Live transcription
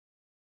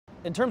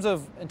In terms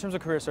of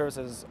career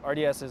services,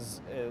 RDS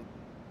is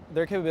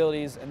their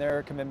capabilities and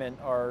their commitment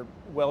are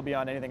well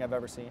beyond anything I've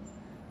ever seen.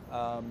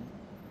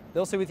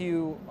 They'll sit with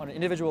you on an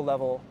individual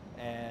level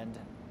and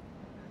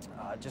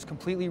just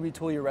completely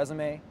retool your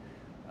resume.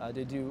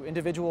 They do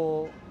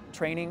individual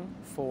training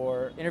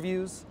for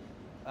interviews,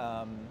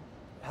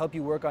 help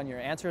you work on your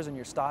answers and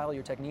your style,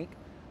 your technique,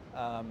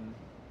 and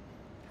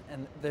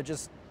they're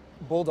just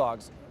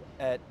bulldogs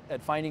at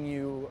finding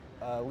you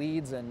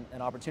leads and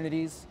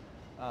opportunities.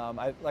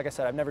 Like I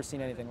said, I've never seen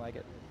anything like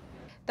it.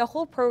 The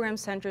whole program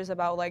centers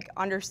about like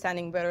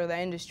understanding better the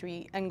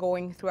industry and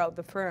going throughout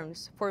the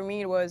firms. For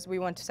me, it was we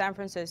went to San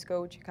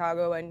Francisco,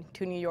 Chicago, and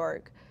to New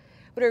York.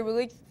 But I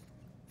really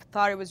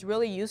thought it was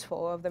really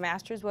useful of the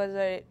masters was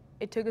that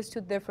it took us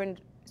to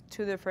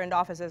different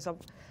offices of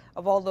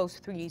all those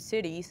 3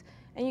 cities,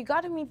 and you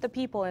got to meet the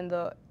people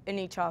in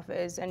each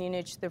office and in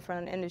each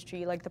different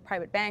industry, like the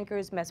private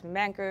bankers, investment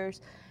bankers,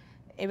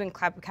 even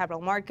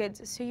capital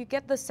markets. So you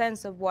get the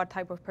sense of what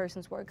type of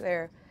persons work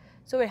there.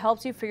 So it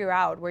helps you figure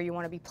out where you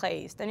want to be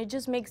placed, and it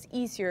just makes it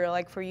easier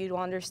like for you to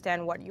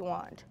understand what you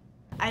want.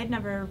 I had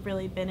never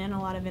really been in a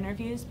lot of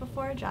interviews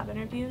before, job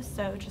interviews,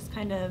 so just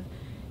kind of,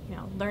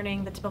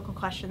 learning the typical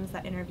questions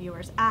that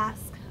interviewers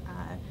ask,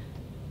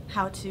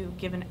 how to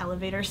give an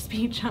elevator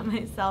speech on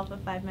myself, a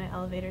 5-minute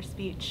elevator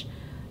speech,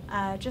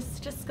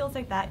 just skills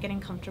like that, getting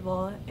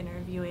comfortable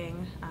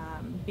interviewing,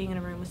 being in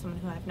a room with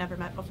someone who I've never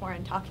met before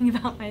and talking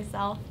about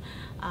myself.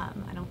 I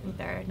don't think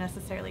they're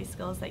necessarily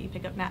skills that you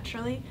pick up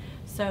naturally,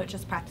 so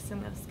just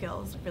practicing those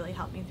skills really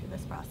helped me through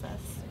this process.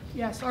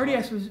 Yes,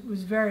 RDS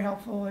was very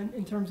helpful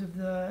in terms of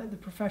the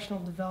professional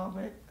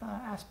development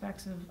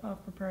aspects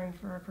of preparing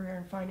for a career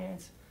in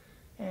finance,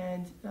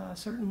 and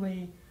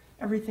certainly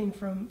everything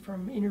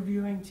from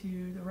interviewing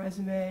to the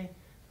resume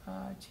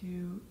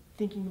to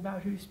thinking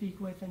about who to speak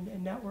with and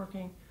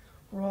networking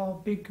were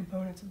all big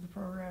components of the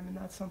program, and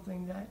that's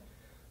something that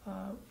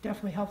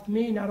definitely helped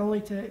me not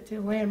only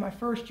to land my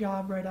first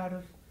job right out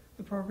of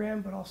the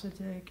program, but also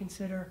to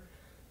consider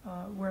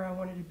where I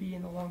wanted to be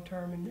in the long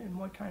term and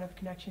what kind of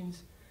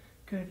connections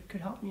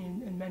could help me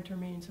and mentor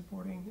me in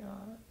supporting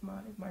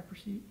my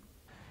pursuit.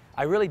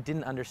 I really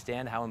didn't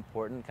understand how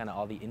important kind of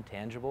all the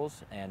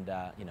intangibles and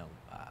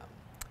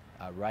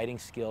writing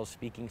skills,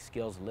 speaking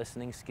skills,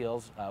 listening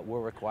skills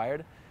were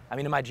required. I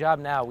mean, in my job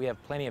now, we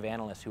have plenty of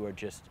analysts who are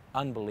just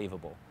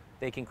unbelievable.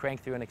 They can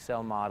crank through an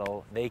Excel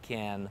model, they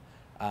can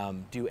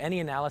do any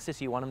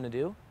analysis you want them to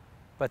do,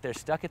 but they're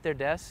stuck at their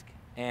desk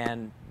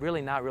and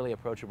really not really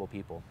approachable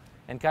people.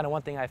 And kind of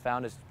one thing I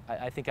found is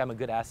I think I'm a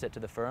good asset to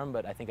the firm,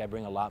 but I think I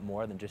bring a lot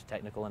more than just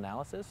technical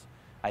analysis.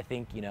 I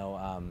think,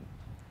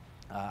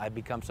 I've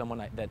become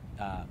someone that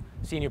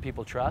senior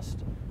people trust.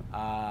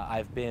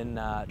 I've been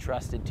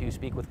trusted to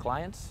speak with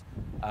clients,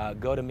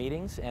 go to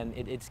meetings, and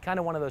it's kind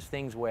of one of those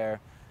things where,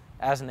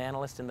 as an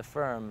analyst in the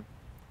firm,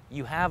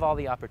 you have all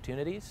the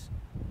opportunities.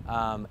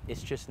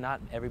 It's just not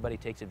everybody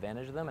takes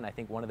advantage of them, and I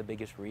think one of the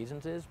biggest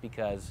reasons is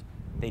because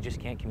they just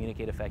can't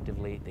communicate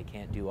effectively. They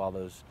can't do all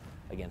those,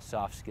 again,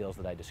 soft skills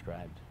that I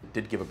described. It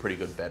did give a pretty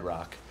good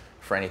bedrock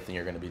for anything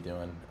you're going to be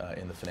doing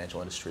in the financial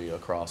industry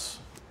across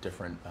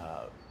different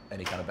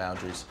any kind of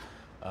boundaries.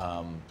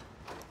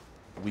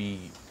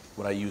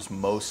 What I use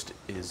most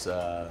is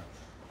a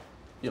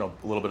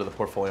little bit of the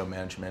portfolio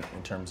management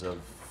in terms of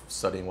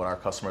studying what our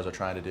customers are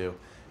trying to do,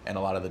 and a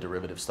lot of the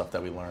derivative stuff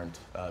that we learned,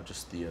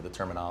 just the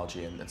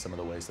terminology and some of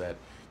the ways that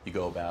you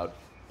go about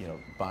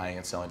buying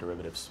and selling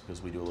derivatives,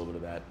 because we do a little bit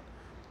of that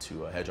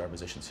to hedge our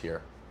positions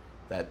here.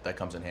 That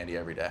comes in handy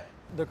every day.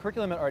 The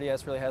curriculum at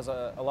RDS really has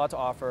a lot to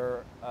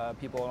offer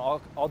people in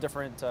all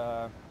different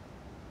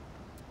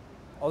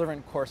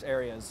course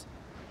areas.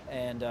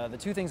 And the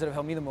 2 things that have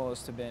helped me the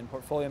most have been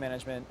portfolio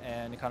management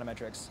and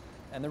econometrics.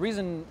 And the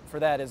reason for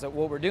that is that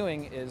what we're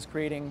doing is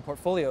creating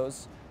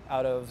portfolios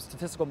out of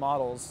statistical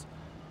models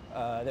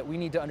that we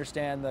need to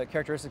understand the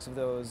characteristics of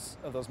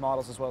those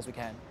models as well as we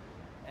can.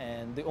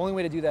 And the only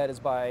way to do that is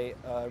by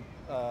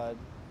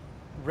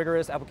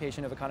rigorous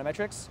application of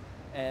econometrics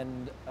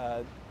and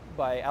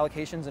by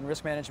allocations and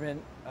risk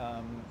management,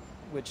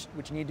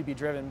 which need to be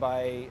driven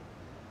by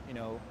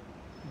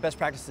best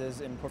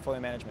practices in portfolio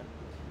management.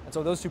 And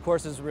so those 2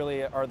 courses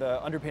really are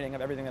the underpinning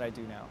of everything that I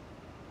do now.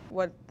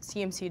 What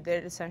CMC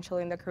did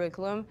essentially in the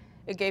curriculum,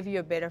 it gave you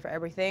a bit of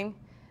everything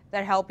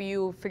that helped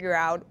you figure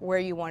out where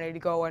you wanted to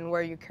go and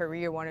where your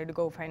career wanted to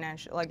go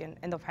financial, like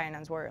in the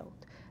finance world.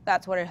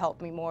 That's what it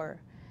helped me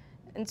more.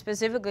 And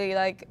specifically,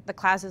 like the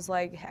classes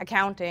like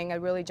accounting, a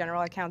really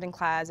general accounting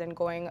class, and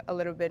going a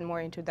little bit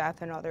more into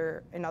depth in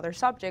other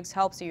subjects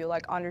helps you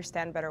like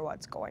understand better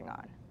what's going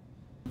on.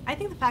 I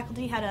think the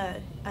faculty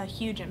had a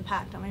huge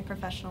impact on my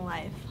professional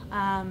life.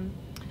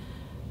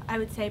 I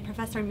would say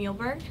Professor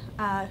Muehlberg,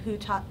 who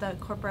taught the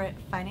corporate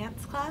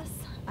finance class,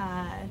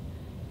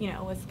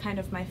 was kind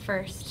of my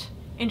first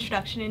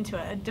introduction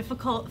into a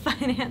difficult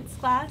finance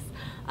class.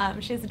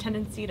 She has a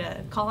tendency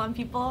to call on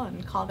people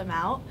and call them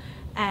out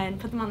and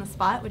put them on the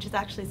spot, which is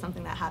actually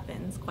something that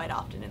happens quite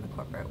often in the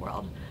corporate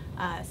world.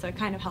 So it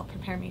kind of helped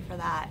prepare me for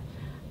that.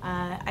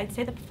 I'd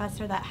say the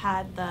professor that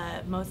had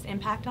the most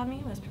impact on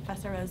me was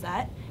Professor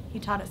Rosette. He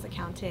taught us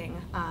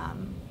accounting.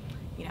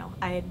 You know,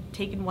 I had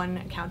taken one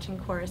accounting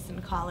course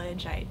in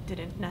college. I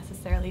didn't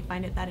necessarily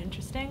find it that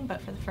interesting, but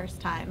for the first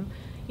time,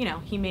 you know,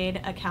 he made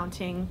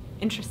accounting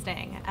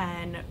interesting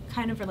and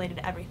kind of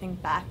related everything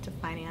back to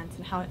finance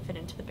and how it fit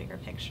into the bigger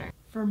picture.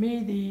 For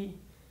me,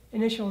 the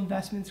initial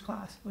investments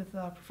class with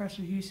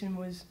Professor Houston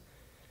was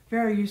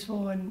very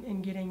useful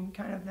in getting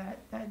kind of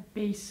that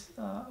base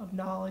of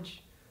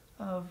knowledge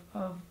of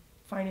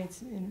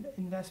finance and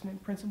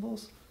investment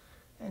principles.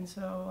 And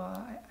so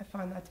I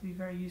find that to be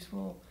very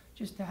useful,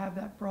 just to have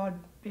that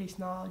broad-based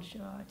knowledge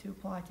to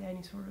apply to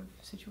any sort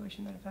of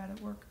situation that I've had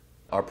at work.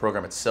 Our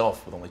program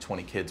itself, with only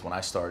 20 kids when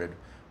I started,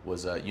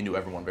 was you knew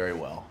everyone very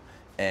well,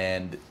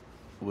 and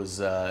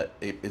was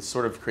it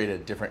sort of created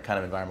a different kind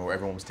of environment where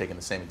everyone was taking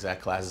the same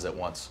exact classes at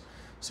once.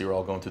 So you were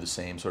all going through the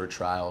same sort of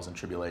trials and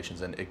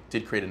tribulations, and it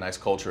did create a nice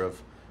culture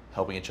of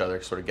helping each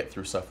other sort of get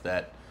through stuff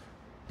that,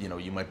 you know,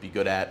 you might be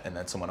good at, and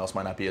then someone else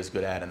might not be as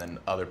good at, and then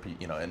other people,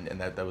 you know, and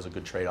that was a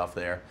good trade-off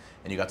there.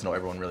 And you got to know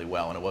everyone really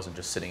well, and it wasn't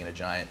just sitting in a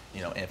giant,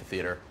 you know,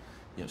 amphitheater,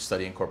 you know,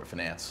 studying corporate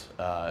finance.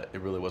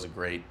 It really was a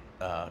great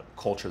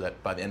culture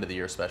that by the end of the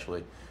year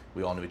especially,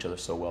 we all knew each other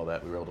so well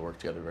that we were able to work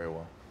together very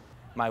well.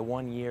 My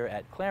 1 year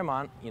at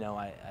Claremont, you know,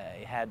 I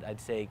had, I'd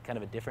say, kind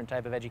of a different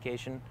type of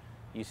education.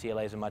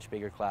 UCLA is a much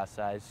bigger class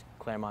size.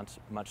 Claremont's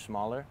much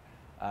smaller.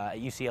 At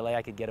UCLA,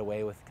 I could get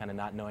away with kind of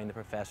not knowing the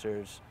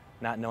professors,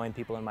 not knowing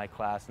people in my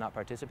class, not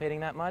participating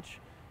that much.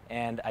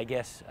 And I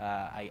guess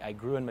I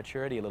grew in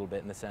maturity a little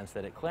bit in the sense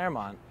that at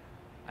Claremont,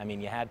 I mean,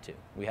 you had to.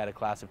 We had a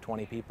class of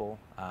 20 people.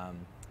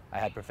 I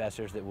had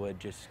professors that would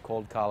just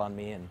cold call on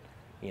me and,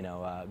 you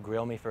know,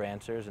 grill me for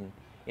answers. And,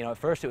 you know, at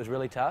first it was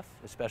really tough,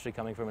 especially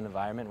coming from an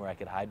environment where I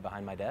could hide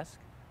behind my desk.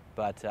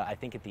 But I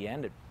think at the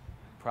end, it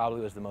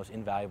probably was the most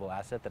invaluable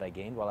asset that I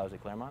gained while I was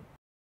at Claremont.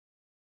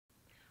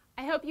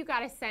 I hope you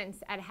got a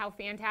sense at how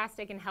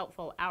fantastic and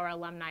helpful our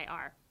alumni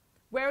are.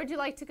 Where would you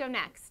like to go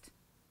next?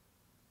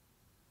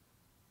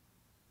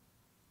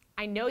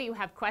 I know you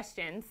have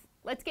questions.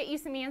 Let's get you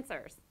some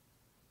answers.